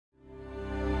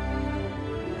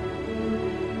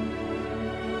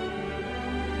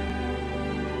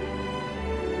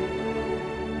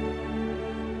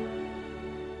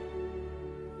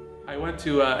went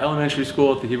to elementary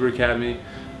school at the Hebrew Academy,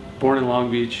 born in Long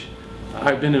Beach.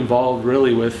 I've been involved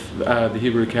really with the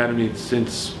Hebrew Academy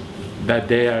since that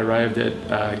day I arrived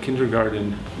at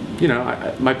kindergarten. You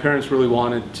know, my parents really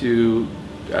wanted to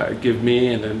give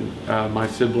me and then my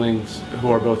siblings,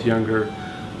 who are both younger,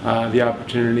 the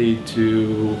opportunity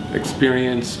to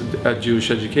experience a Jewish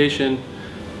education.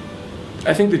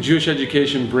 I think the Jewish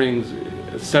education brings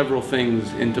several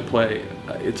things into play.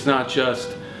 It's not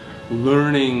just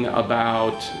learning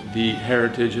about the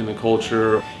heritage and the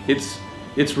culture.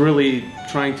 It's really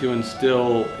trying to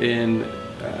instill in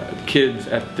kids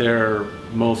at their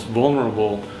most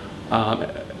vulnerable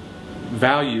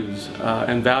values,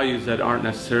 and values that aren't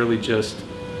necessarily just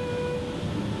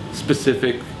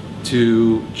specific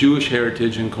to Jewish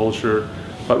heritage and culture,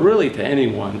 but really to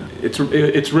anyone. It's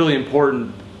really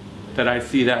important that I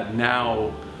see that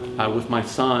now with my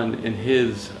son in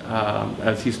his,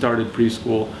 as he started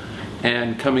preschool,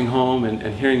 and coming home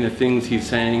and hearing the things he's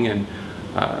saying. And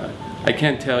I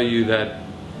can't tell you that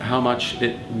how much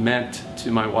it meant to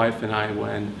my wife and I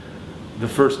when the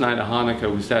first night of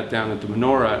Hanukkah we sat down at the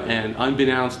menorah, and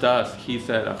unbeknownst to us, he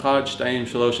said Achad Shtayim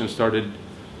Shalosh and started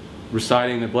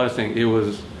reciting the blessing. It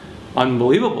was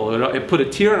unbelievable. It put a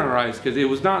tear in our eyes, because it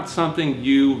was not something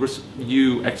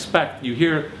you expect. You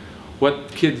hear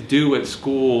what kids do at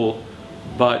school,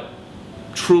 but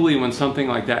truly when something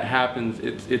like that happens,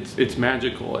 it's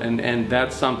magical, and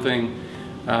that's something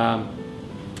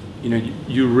you know,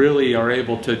 you really are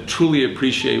able to truly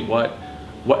appreciate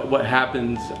what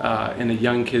happens in a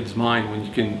young kid's mind when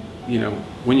you can, you know,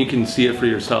 when you can see it for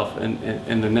yourself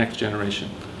in the next generation.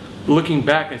 Looking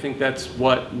back, I think that's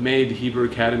what made Hebrew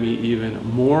Academy even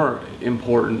more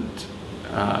important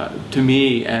to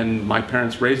me and my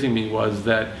parents raising me, was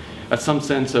that some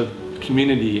sense of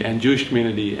community and Jewish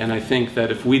community. And I think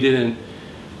that if we didn't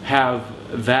have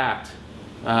that,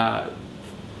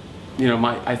 you know,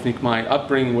 I think my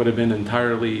upbringing would have been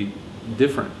entirely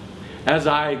different. As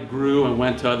I grew and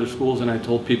went to other schools, and I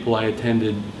told people I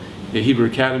attended the Hebrew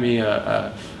Academy,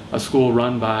 a school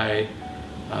run by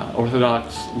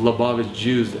Orthodox Lubavitch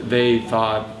Jews, they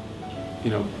thought,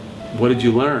 you know, what did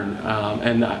you learn?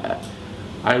 And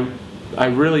I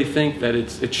really think that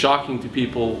it's shocking to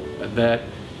people that,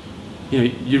 you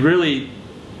know,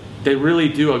 they really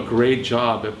do a great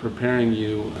job at preparing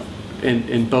you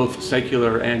in both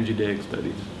secular and Judaic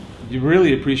studies. You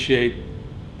really appreciate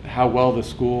how well the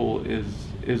school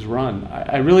is run.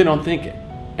 I really don't think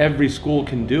every school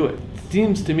can do it. It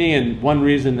seems to me, and one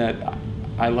reason that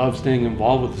I love staying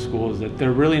involved with the school, is that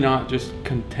they're really not just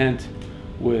content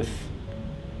with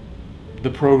the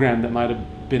program that might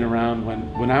have been around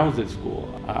when I was at school.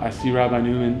 I see Rabbi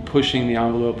Newman pushing the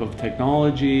envelope of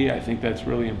technology. I think that's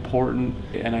really important,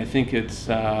 and I think it's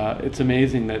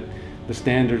amazing that the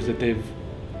standards that they've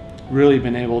really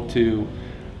been able to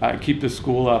keep the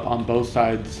school up on both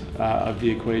sides of the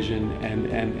equation,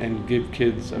 and give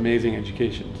kids amazing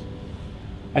educations.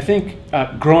 I think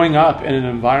growing up in an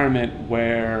environment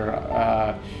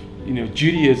where you know,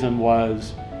 Judaism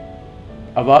was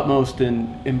of utmost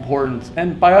importance,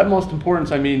 and by utmost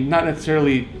importance I mean not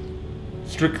necessarily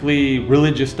strictly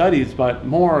religious studies, but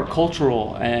more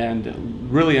cultural and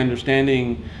really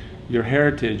understanding your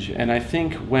heritage. And I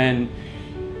think when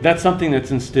that's something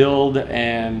that's instilled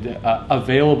and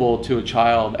available to a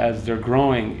child as they're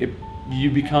growing, you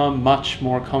become much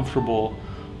more comfortable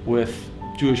with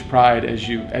Jewish pride as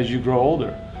you grow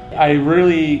older. I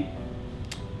really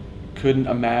couldn't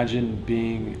imagine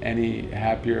being any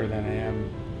happier than I am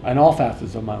in all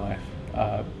facets of my life.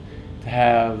 To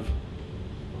have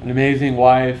an amazing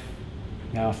wife,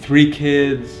 now 3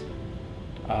 kids,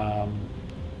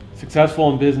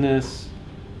 successful in business,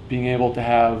 being able to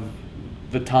have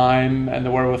the time and the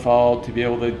wherewithal to be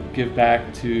able to give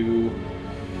back to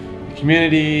the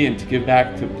community and to give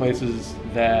back to places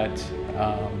that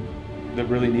that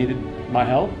really needed my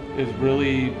help is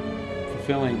really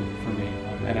fulfilling for me.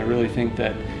 And I really think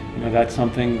that, you know, that's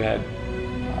something that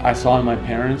I saw in my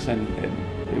parents, and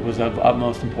it was of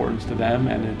utmost importance to them,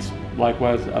 and it's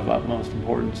likewise of utmost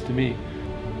importance to me.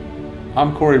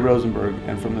 I'm Cory Rosenberg,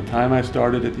 and from the time I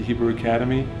started at the Hebrew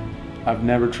Academy, I've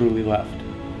never truly left.